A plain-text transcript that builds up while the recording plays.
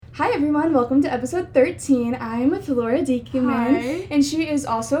Hi everyone, welcome to episode 13. I'm with Laura Diekmann, Hi. and she is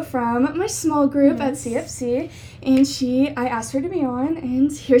also from my small group at CFC, and I asked her to be on,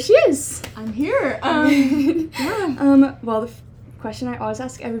 and here she is. I'm here. Well, the question I always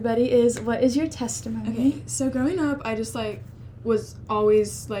ask everybody is, what is your testimony? Okay, so growing up, I just, was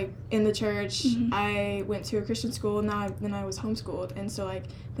always, in the church. Mm-hmm. I went to a Christian school, and then I was homeschooled, and so,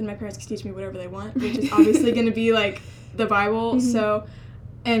 then my parents could teach me whatever they want, which is obviously going to be, the Bible, Mm-hmm.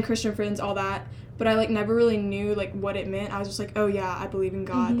 And Christian friends, all that, but I, never really knew, what it meant. I was just oh, yeah, I believe in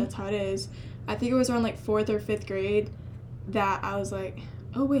God, Mm-hmm. that's how it is. I think it was around, 4th or 5th grade that I was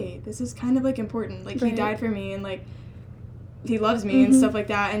oh, wait, this is kind of, important. He Right. died for me, and, he loves me Mm-hmm. and stuff like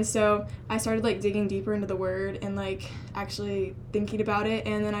that. And so I started, digging deeper into the Word and, actually thinking about it,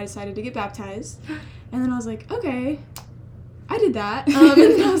 and then I decided to get baptized. And then I was okay, I did that. And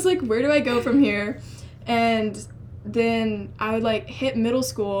then I was where do I go from here? And then I would hit middle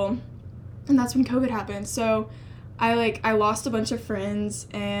school, and that's when COVID happened. So I lost a bunch of friends,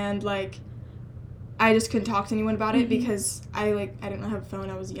 and I just couldn't talk to anyone about it because I didn't have a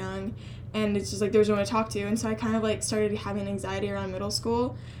phone. I was young, and it's just there was no one to talk to. And so I kind of started having anxiety around middle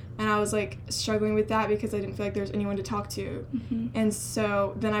school, and I was struggling with that because I didn't feel there was anyone to talk to. Mm-hmm. And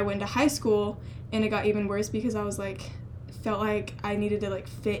so then I went to high school, and it got even worse because I was felt like I needed to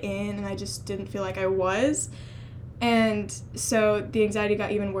fit in, and I just didn't feel like I was. And so the anxiety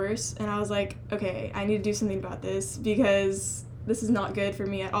got even worse, and I was okay, I need to do something about this because this is not good for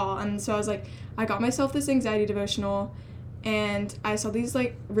me at all. And so I was I got myself this anxiety devotional, and I saw these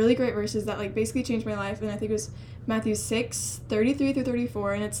really great verses that basically changed my life. And I think it was Matthew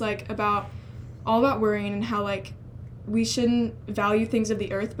 6:33-34, and it's all about worrying and how we shouldn't value things of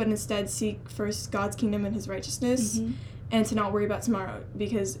the earth, but instead seek first God's kingdom and his righteousness, and to not worry about tomorrow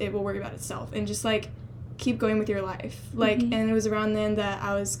because it will worry about itself, and just keep going with your life. And it was around then that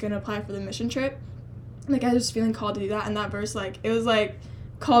I was gonna apply for the mission trip. I was just feeling called to do that, and that verse it was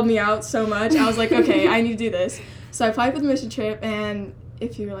called me out so much. I was okay, I need to do this. So I applied for the mission trip, and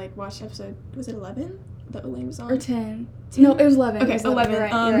if you watched episode, was it 11 that Elaine was on? Or 10. No, it was 11. Okay, It was 11. You're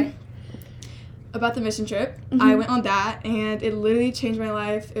right. About the mission trip, Mm-hmm. I went on that, and it literally changed my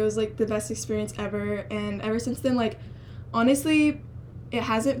life. It was the best experience ever, and ever since then, honestly, it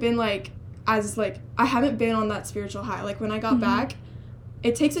hasn't been I haven't been on that spiritual high. When I got back,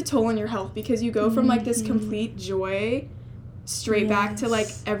 it takes a toll on your health because you go from this complete joy straight back to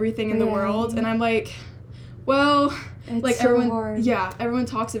everything in the world, and I'm well, It's so everyone hard. yeah, everyone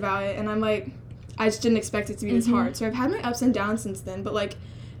talks about it, and I'm I just didn't expect it to be this hard. So I've had my ups and downs since then, but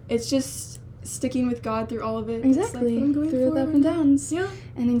it's just sticking with God through all of it. Exactly. It's what I'm going through for the up and downs. Yeah.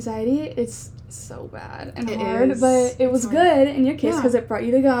 And anxiety, it's so bad and It hard, is. but it was It's hard. good in your case Yeah. because it brought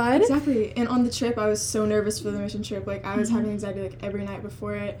you to God. Exactly. And on the trip, I was so nervous for the mission trip. I was having anxiety every night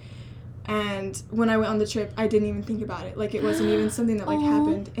before it. And when I went on the trip, I didn't even think about it. It wasn't even something that Aw.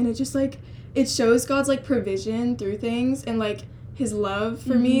 happened. And it just it shows God's provision through things, and his love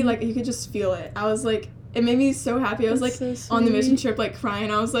for me. You could just feel it. I was it made me so happy. I was That's so on the mission sweet. trip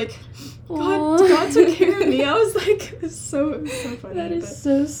crying. I was Aw. God took care of me. I was it's so funny. That is but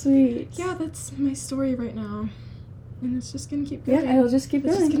so sweet. yeah, that's my story right now. And it's just gonna keep going. Yeah, it'll just keep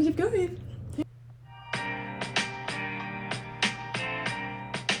It's going. just gonna keep going.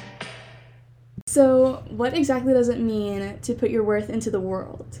 So, what exactly does it mean to put your worth into the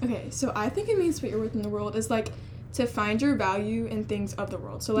world? Okay, so I think it means to put your worth in the world is to find your value in things of the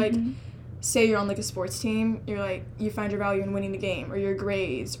world. So say you're on a sports team, you're you find your value in winning the game, or your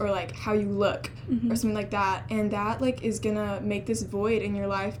grades, or how you look, or something like that. And that is gonna make this void in your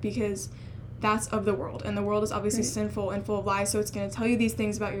life because that's of the world, and the world is obviously sinful and full of lies. So it's gonna tell you these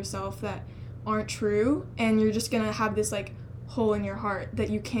things about yourself that aren't true, and you're just gonna have this hole in your heart that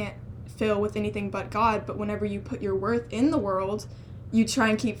you can't fill with anything but God. But whenever you put your worth in the world, you try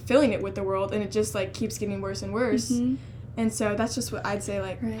and keep filling it with the world, and it just keeps getting worse and worse. And so that's just what I'd say,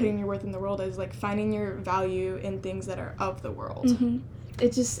 putting your worth in the world is finding your value in things that are of the world.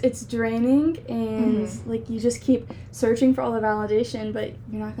 It's draining, and you just keep searching for all the validation, but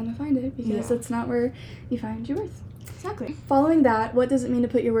you're not gonna find it because that's not where you find your worth. Exactly. Following that, what does it mean to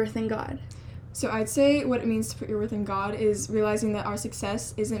put your worth in God? So I'd say what it means to put your worth in God is realizing that our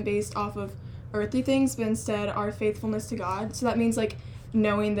success isn't based off of earthly things, but instead our faithfulness to God. So that means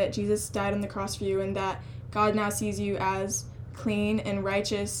knowing that Jesus died on the cross for you, and that God now sees you as clean and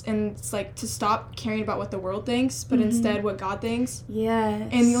righteous, and it's to stop caring about what the world thinks, but instead what God thinks. Yes.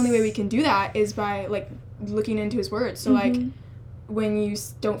 And the only way we can do that is by looking into his word. So when you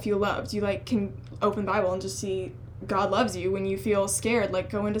don't feel loved, you can open the Bible and just see God loves you. When you feel scared,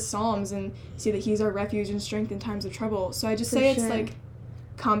 go into Psalms and see that he's our refuge and strength in times of trouble. So I just say it's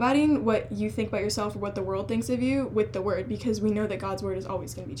combating what you think about yourself or what the world thinks of you with the word, because we know that God's word is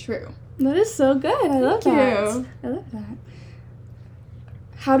always going to be true. That is so good. I love that. I love that.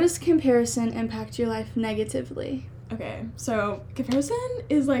 How does comparison impact your life negatively? Okay, so comparison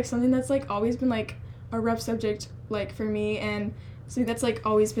is, like, something that's, like, always been, like, a rough subject, like, for me, and something that's, like,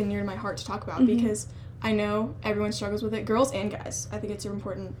 always been near to my heart to talk about, because I know everyone struggles with it, girls and guys. I think it's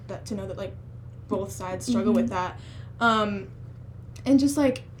important to know that, like, both sides struggle with that. And just,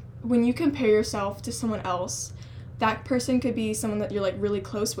 like, when you compare yourself to someone else, that person could be someone that you're, like, really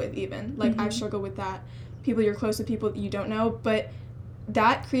close with even. Like, I've struggled with that. People you're close with, people that you don't know, but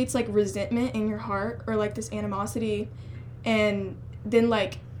that creates, like, resentment in your heart, or, like, this animosity, and then,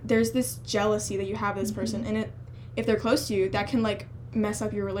 like, there's this jealousy that you have of this person, and if they're close to you, that can, like, mess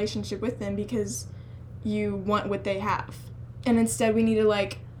up your relationship with them because you want what they have. And instead we need to,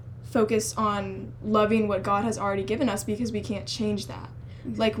 like, focus on loving what God has already given us, because we can't change that.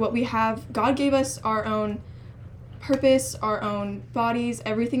 Like, what we have, God gave us our own purpose, our own bodies,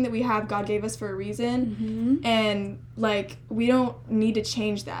 everything that we have, God gave us for a reason. And, like, we don't need to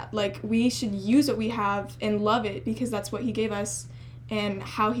change that. Like, we should use what we have and love it, because that's what he gave us and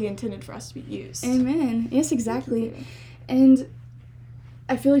how he intended for us to be used. Amen. Yes, exactly. And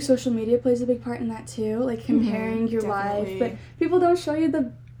I feel like social media plays a big part in that too, like comparing your life, but people don't show you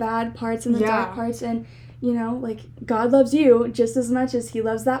the bad parts and the dark parts, and you know, like, God loves you just as much as he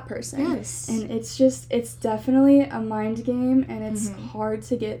loves that person. Yes. And it's definitely a mind game, and it's hard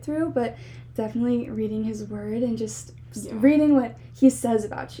to get through, but definitely reading his word and just reading what he says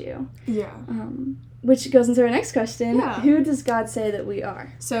about you. Yeah. Which goes into our next question. Yeah. Who does God say that we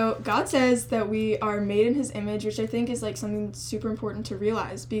are? So God says that we are made in his image, which I think is, like, something super important to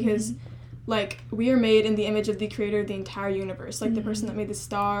realize, because like, we are made in the image of the creator of the entire universe, like the person that made the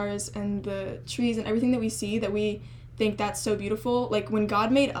stars and the trees and everything that we see, that we think that's so beautiful. Like, when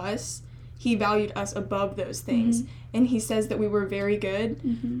God made us, he valued us above those things, and he says that we were very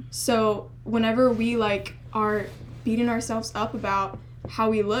good. So whenever we, like, are beating ourselves up about how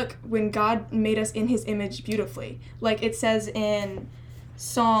we look, when God made us in his image beautifully, like it says in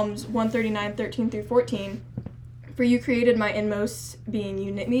Psalms 139:13-14, "For you created my inmost being,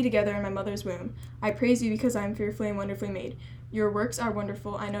 you knit me together in my mother's womb. I praise you because I am fearfully and wonderfully made. Your works are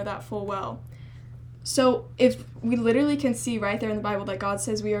wonderful, I know that full well." So if we literally can see right there in the Bible that God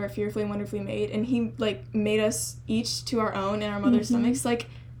says we are fearfully and wonderfully made, and he, like, made us each to our own in our mother's stomachs, like,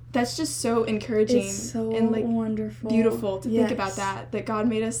 that's just so encouraging. It's so and, like, wonderful. Beautiful to think about that God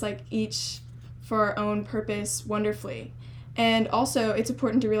made us, like, each for our own purpose wonderfully. And also, it's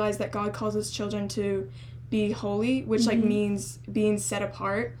important to realize that God calls his children to be holy, which, like, means being set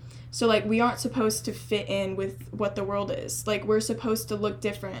apart. So, like, we aren't supposed to fit in with what the world is. Like, we're supposed to look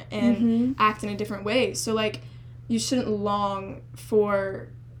different and act in a different way. So, like, you shouldn't long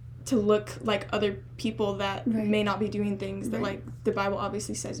to look like other people that may not be doing things that, like, the Bible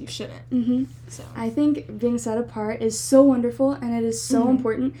obviously says you shouldn't. So I think being set apart is so wonderful, and it is so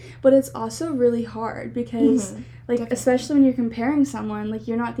important, but it's also really hard, because like, especially when you're comparing someone, like,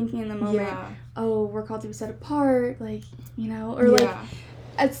 you're not thinking in the moment, oh, we're called to be set apart, like, you know, or like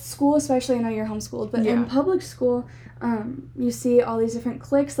at school, especially, I know you're homeschooled, but in public school, you see all these different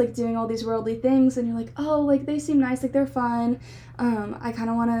cliques, like, doing all these worldly things, and you're like, oh, like, they seem nice, like, they're fun, I kind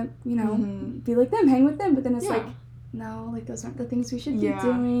of want to, you know, be like them, hang with them, but then it's like, no, like, those aren't the things we should be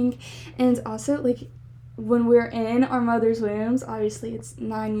doing. And also, like, when we're in our mother's wombs, obviously it's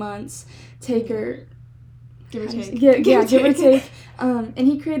 9 months, give or take. Give or take. And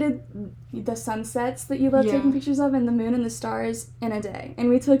he created the sunsets that you love taking pictures of, and the moon and the stars in a day. And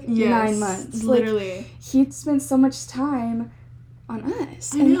we took 9 months. Literally. Like, he spent so much time on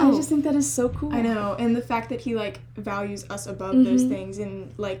us. And I just think that is so cool. I know. And the fact that he, like, values us above those things,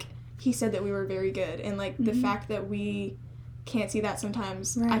 and, like, he said that we were very good. And, like, the fact that we can't see that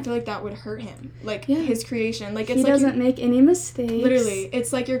sometimes, I feel like that would hurt him. Like, his creation. Like, it's he doesn't make any mistakes. Literally.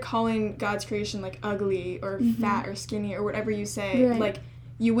 It's like you're calling God's creation, like, ugly or fat or skinny or whatever you say. Like,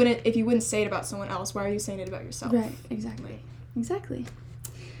 you wouldn't, if you wouldn't say it about someone else, why are you saying it about yourself? Right. Exactly. Exactly.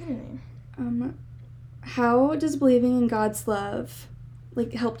 Anyway. How does believing in God's love,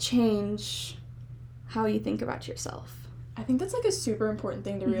 like, help change how you think about yourself? I think that's, like, a super important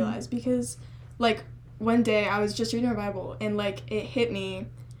thing to realize, because, like, one day I was just reading my Bible, and, like, it hit me,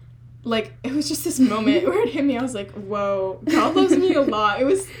 like, it was just this moment where it hit me. I was like, whoa, God loves me a lot. It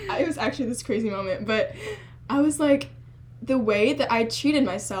was actually this crazy moment, but I was like, the way that I treated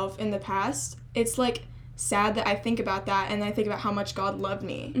myself in the past, it's, like, sad that I think about that, and I think about how much God loved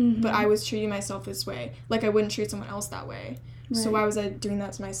me, but I was treating myself this way. Like, I wouldn't treat someone else that way. So why was I doing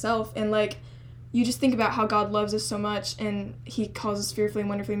that to myself? And, like, you just think about how God loves us so much, and he calls us fearfully and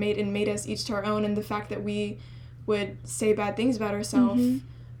wonderfully made, and made us each to our own, and the fact that we would say bad things about ourselves,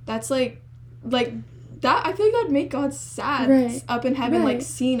 that's like that, I feel like that would make God sad up in heaven, like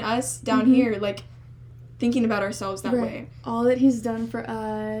seeing us down here, like thinking about ourselves that way. All that he's done for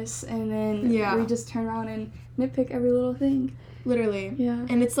us, and then we just turn around and nitpick every little thing. Literally. Yeah.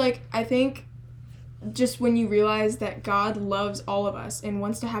 And it's like, I think just when you realize that God loves all of us and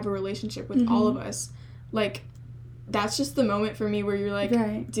wants to have a relationship with all of us, like, that's just the moment for me where you're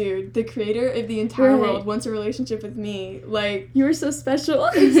like, dude, the creator of the entire world wants a relationship with me. Like, you were so special.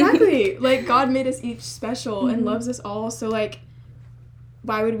 Exactly. Like, God made us each special and loves us all. So, like,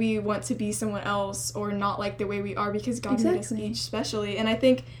 why would we want to be someone else or not like the way we are, because God made us each specially. And I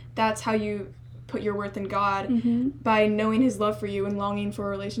think that's how you put your worth in God, by knowing his love for you and longing for a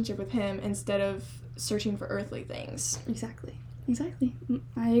relationship with him instead of searching for earthly things. Exactly.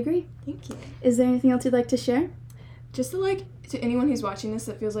 I agree. Thank you. Is there anything else you'd like to share? Just to, like, to anyone who's watching this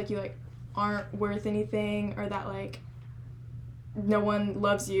that feels like you, like, aren't worth anything, or that, like, no one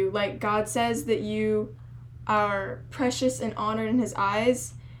loves you. Like, God says that you are precious and honored in his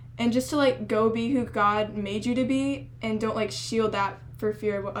eyes, and just to, like, go be who God made you to be, and don't, like, shield that for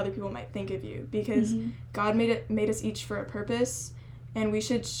fear of what other people might think of you, because God made us each for a purpose, and we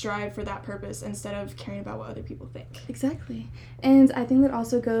should strive for that purpose instead of caring about what other people think. Exactly. And I think that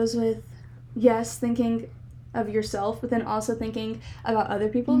also goes with, yes, thinking of yourself, but then also thinking about other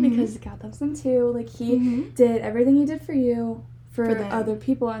people, because God loves them too. Like, he did everything he did for you for other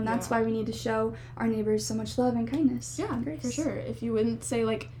people, and that's why we need to show our neighbors so much love and kindness. Yeah, and grace. For sure. If you wouldn't say,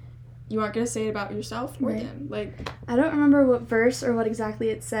 like, you aren't going to say it about yourself or them. Like, I don't remember what verse or what exactly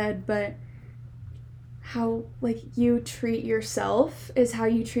it said, but how, like, you treat yourself is how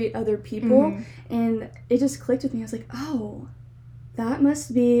you treat other people. And it just clicked with me. I was like, oh, that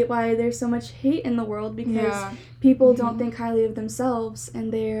must be why there's so much hate in the world, because people don't think highly of themselves,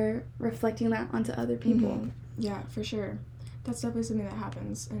 and they're reflecting that onto other people. Yeah, for sure. That's definitely something that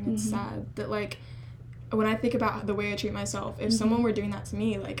happens, and it's sad that, like, when I think about the way I treat myself, if someone were doing that to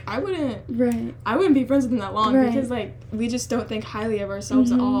me, like, I wouldn't be friends with them that long, because, like, we just don't think highly of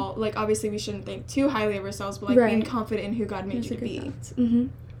ourselves at all. Like, obviously we shouldn't think too highly of ourselves, but, like, being confident in who God made you to be.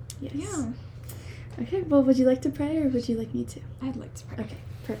 Yes. Yeah. Okay, well, would you like to pray, or would you like me to? I'd like to pray. Okay,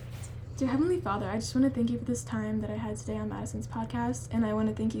 perfect. Dear Heavenly Father, I just want to thank you for this time that I had today on Madison's podcast, and I want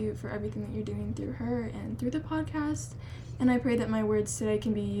to thank you for everything that you're doing through her and through the podcast, and I pray that my words today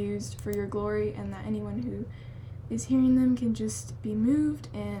can be used for your glory, and that anyone who is hearing them can just be moved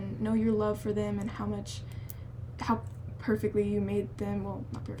and know your love for them, and how perfectly you made them. Well,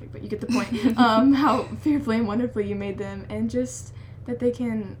 not perfect, but you get the point. How fearfully and wonderfully you made them, and just that they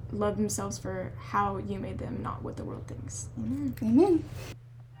can love themselves for how you made them, not what the world thinks. Amen.